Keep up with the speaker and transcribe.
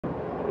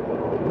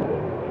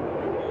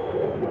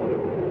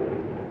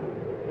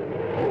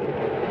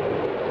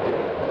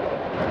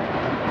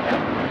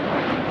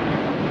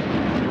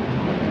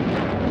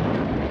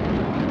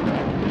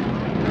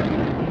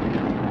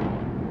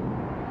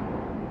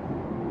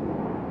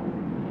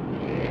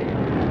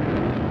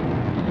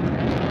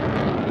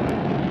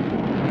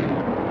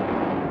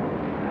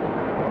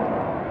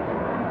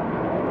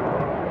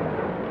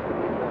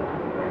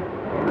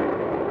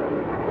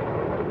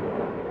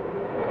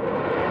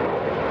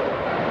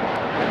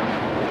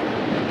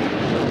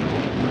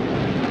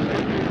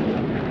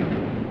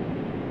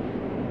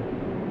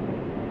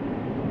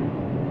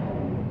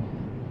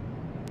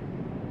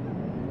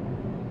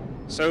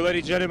So,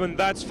 ladies and gentlemen,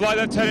 that's Flight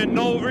Lieutenant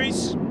Noel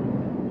Rees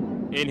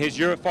in his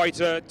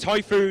Eurofighter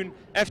Typhoon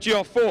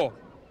FGR-4.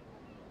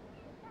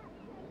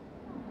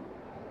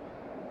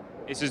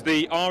 This is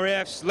the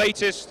RAF's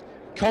latest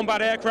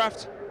combat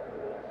aircraft,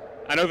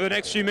 and over the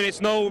next few minutes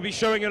Noel will be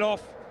showing it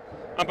off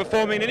and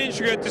performing an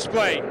intricate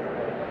display.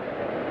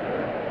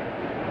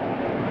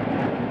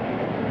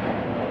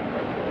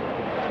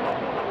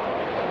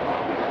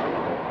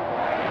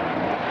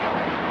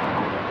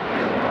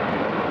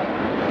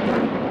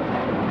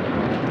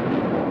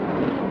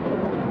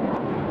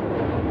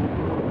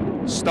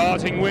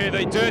 Starting with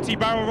a dirty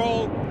barrel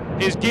roll,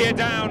 his gear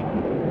down,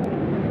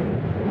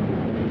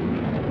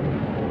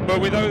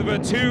 but with over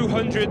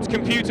 200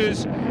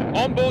 computers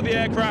on board the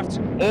aircraft,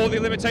 all the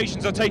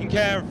limitations are taken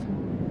care of,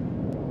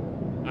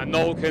 and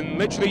Noel can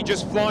literally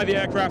just fly the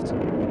aircraft,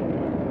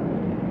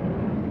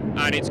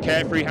 and it's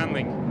carefree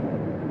handling.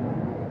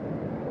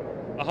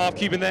 A half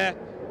Cuban there,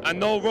 and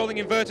Noel rolling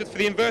inverted for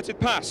the inverted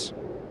pass.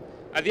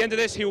 At the end of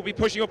this, he will be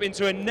pushing up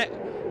into a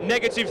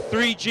negative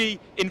 3G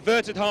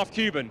inverted half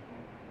Cuban.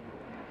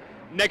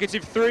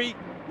 Negative 3,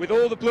 with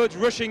all the blood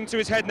rushing to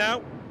his head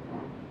now.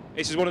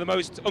 This is one of the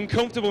most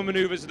uncomfortable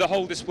maneuvers of the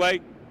whole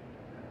display.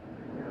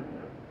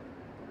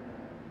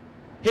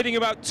 Hitting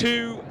about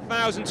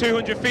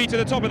 2,200 feet at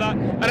the top of that,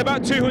 and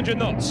about 200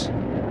 knots.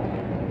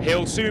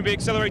 He'll soon be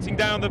accelerating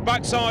down the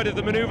backside of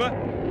the maneuver.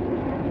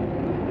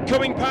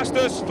 Coming past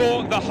us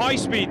for the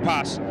high-speed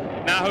pass.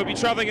 Now he'll be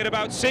traveling at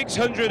about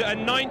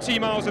 690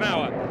 miles an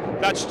hour.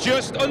 That's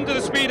just under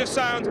the speed of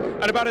sound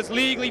and about as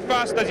legally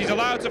fast as he's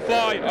allowed to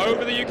fly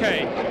over the UK.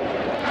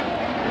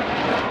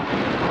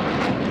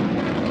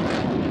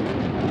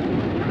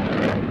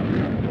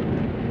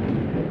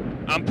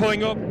 And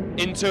pulling up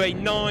into a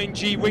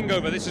 9G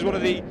wingover. This is one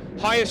of the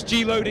highest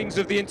G loadings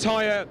of the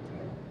entire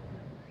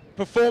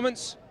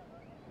performance.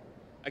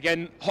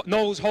 Again,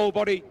 Noel's whole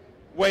body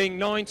weighing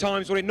 9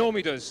 times what it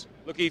normally does.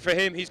 Lucky for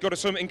him, he's got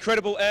some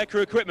incredible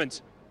aircrew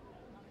equipment.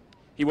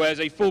 He wears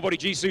a full-body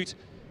G-suit,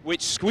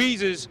 which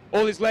squeezes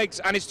all his legs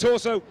and his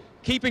torso,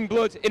 keeping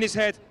blood in his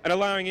head and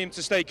allowing him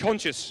to stay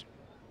conscious.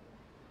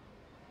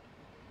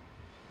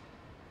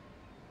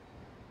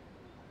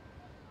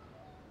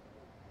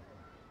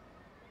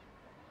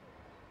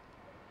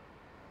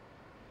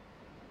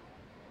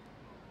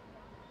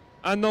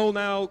 And Noel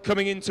now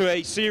coming into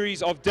a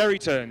series of derry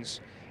turns.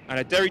 And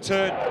a derry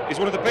turn is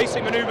one of the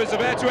basic maneuvers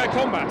of air-to-air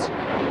combat.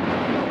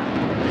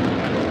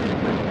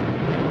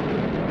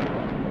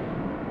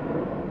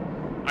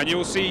 And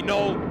you'll see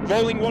Noel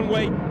rolling one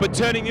way, but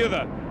turning the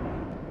other.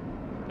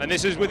 And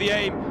this is with the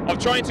aim of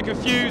trying to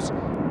confuse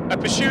a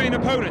pursuing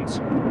opponent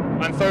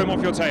and throw him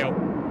off your tail.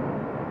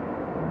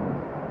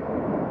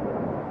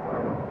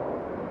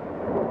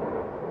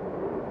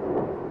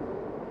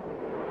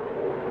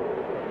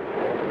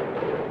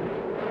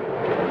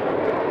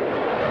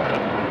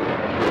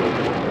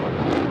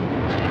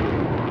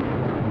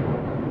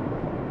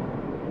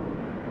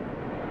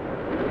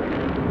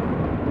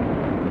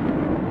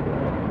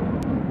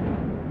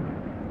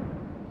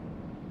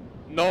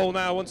 Noel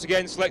now once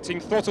again selecting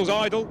throttles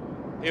idle.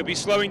 He'll be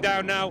slowing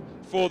down now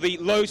for the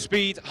low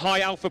speed high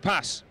alpha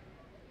pass.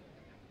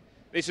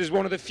 This is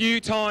one of the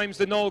few times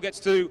that Noel gets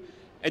to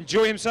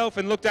enjoy himself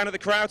and look down at the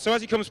crowd, so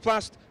as he comes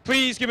past,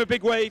 please give him a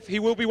big wave, he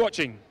will be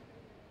watching.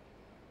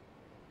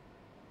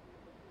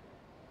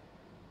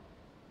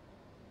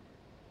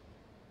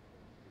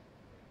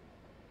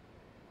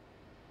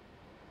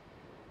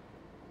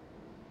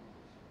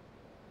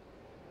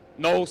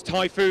 Noel's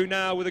Typhoon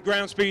now with a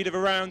ground speed of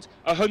around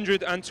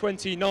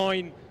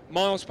 129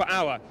 miles per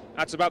hour.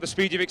 That's about the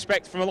speed you'd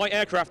expect from a light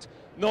aircraft,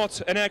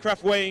 not an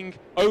aircraft weighing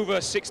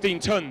over 16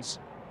 tons.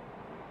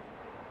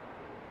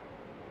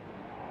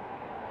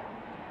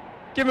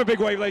 Give him a big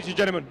wave, ladies and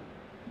gentlemen.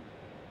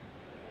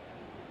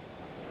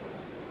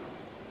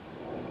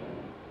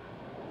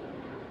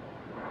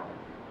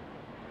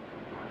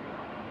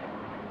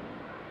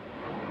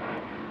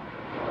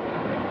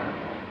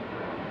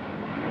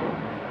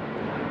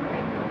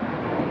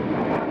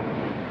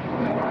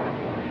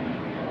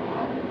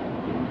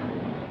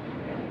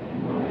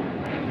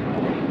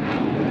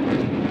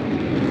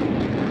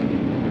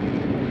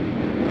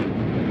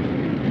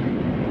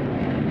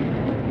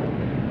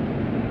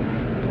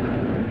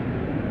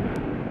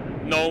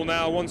 Noel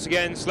now once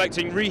again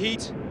selecting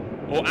reheat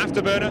or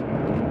afterburner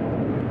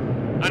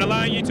and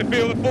allowing you to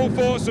feel the full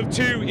force of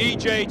 2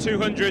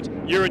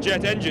 EJ200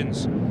 Eurojet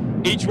engines,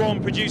 each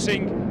one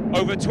producing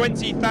over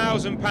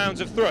 20,000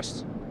 pounds of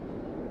thrust.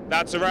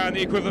 That's around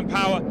the equivalent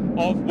power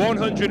of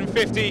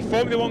 150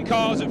 Formula One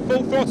cars at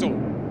full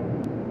throttle.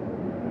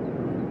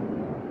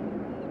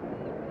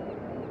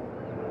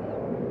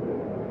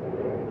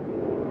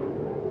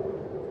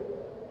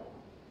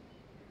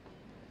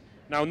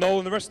 Now Noel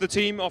and the rest of the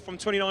team are from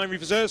 29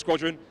 Reserve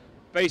Squadron,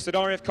 based at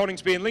RAF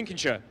Coningsby in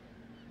Lincolnshire.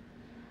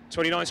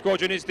 29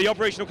 Squadron is the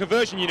operational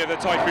conversion unit of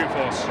the Typhoon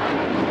Force.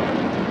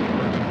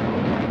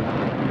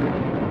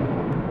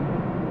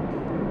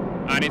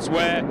 And it's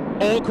where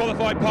all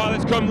qualified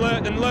pilots come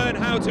and learn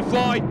how to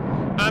fly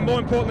and more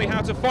importantly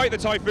how to fight the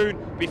Typhoon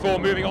before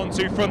moving on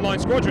to frontline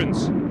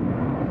squadrons.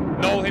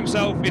 Noel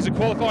himself is a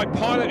qualified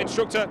pilot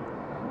instructor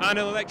and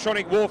an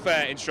electronic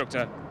warfare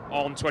instructor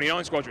on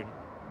 29 Squadron.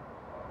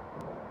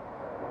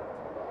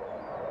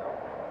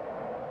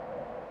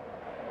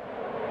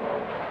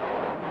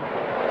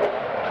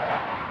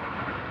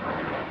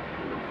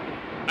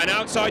 An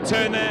outside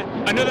turn there,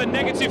 another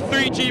negative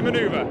 3G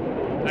manoeuvre.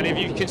 And if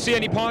you can see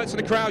any pilots in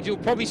the crowd, you'll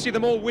probably see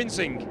them all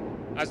wincing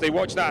as they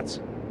watch that.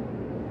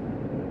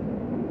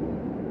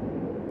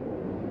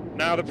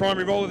 Now the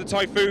primary role of the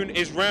Typhoon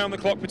is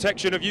round-the-clock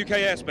protection of UK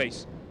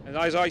airspace. And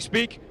as I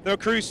speak, there are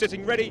crews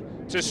sitting ready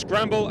to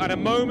scramble at a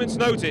moment's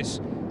notice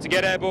to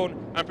get airborne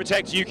and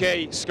protect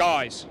UK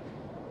skies.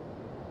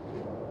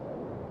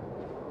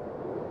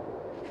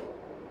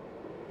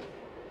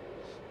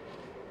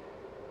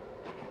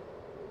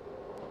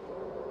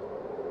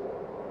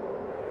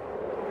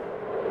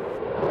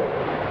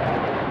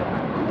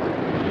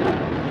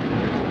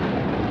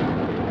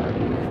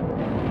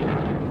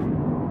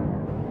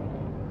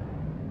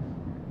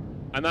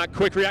 And that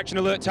quick reaction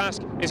alert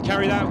task is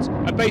carried out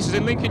at bases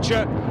in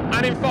Lincolnshire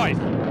and in Fife.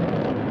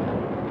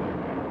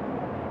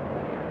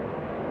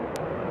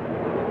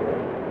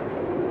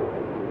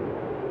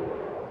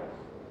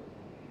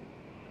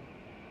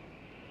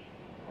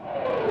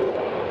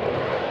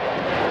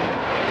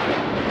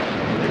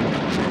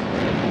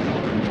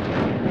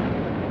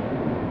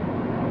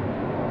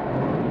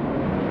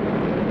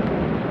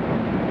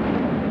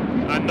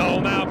 And Noel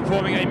now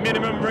performing a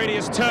minimum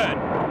radius turn.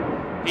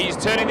 He's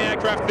turning the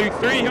aircraft through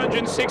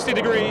 360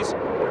 degrees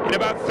in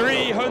about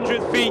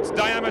 300 feet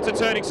diameter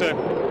turning circle.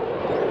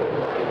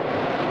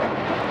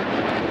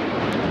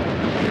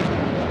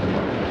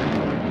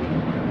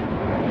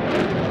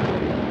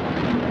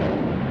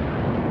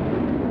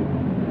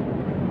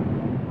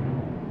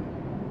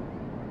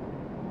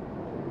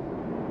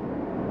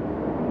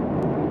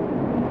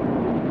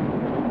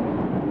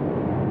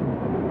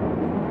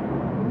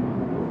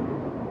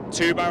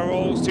 Two barrel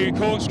rolls to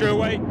corkscrew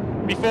away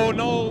before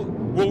Noel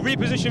will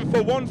reposition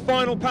for one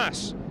final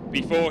pass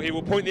before he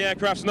will point the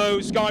aircraft's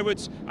nose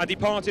skywards and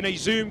depart in a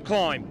zoom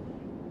climb.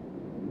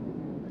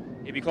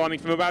 He'll be climbing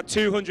from about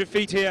 200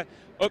 feet here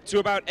up to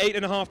about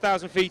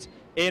 8,500 feet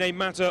in a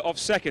matter of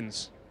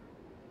seconds.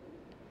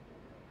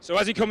 So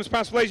as he comes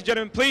past, ladies and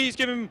gentlemen, please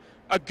give him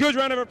a good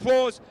round of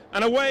applause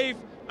and a wave,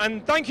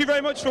 and thank you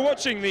very much for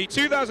watching the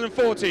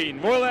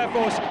 2014 Royal Air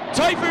Force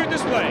Typhoon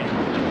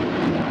display.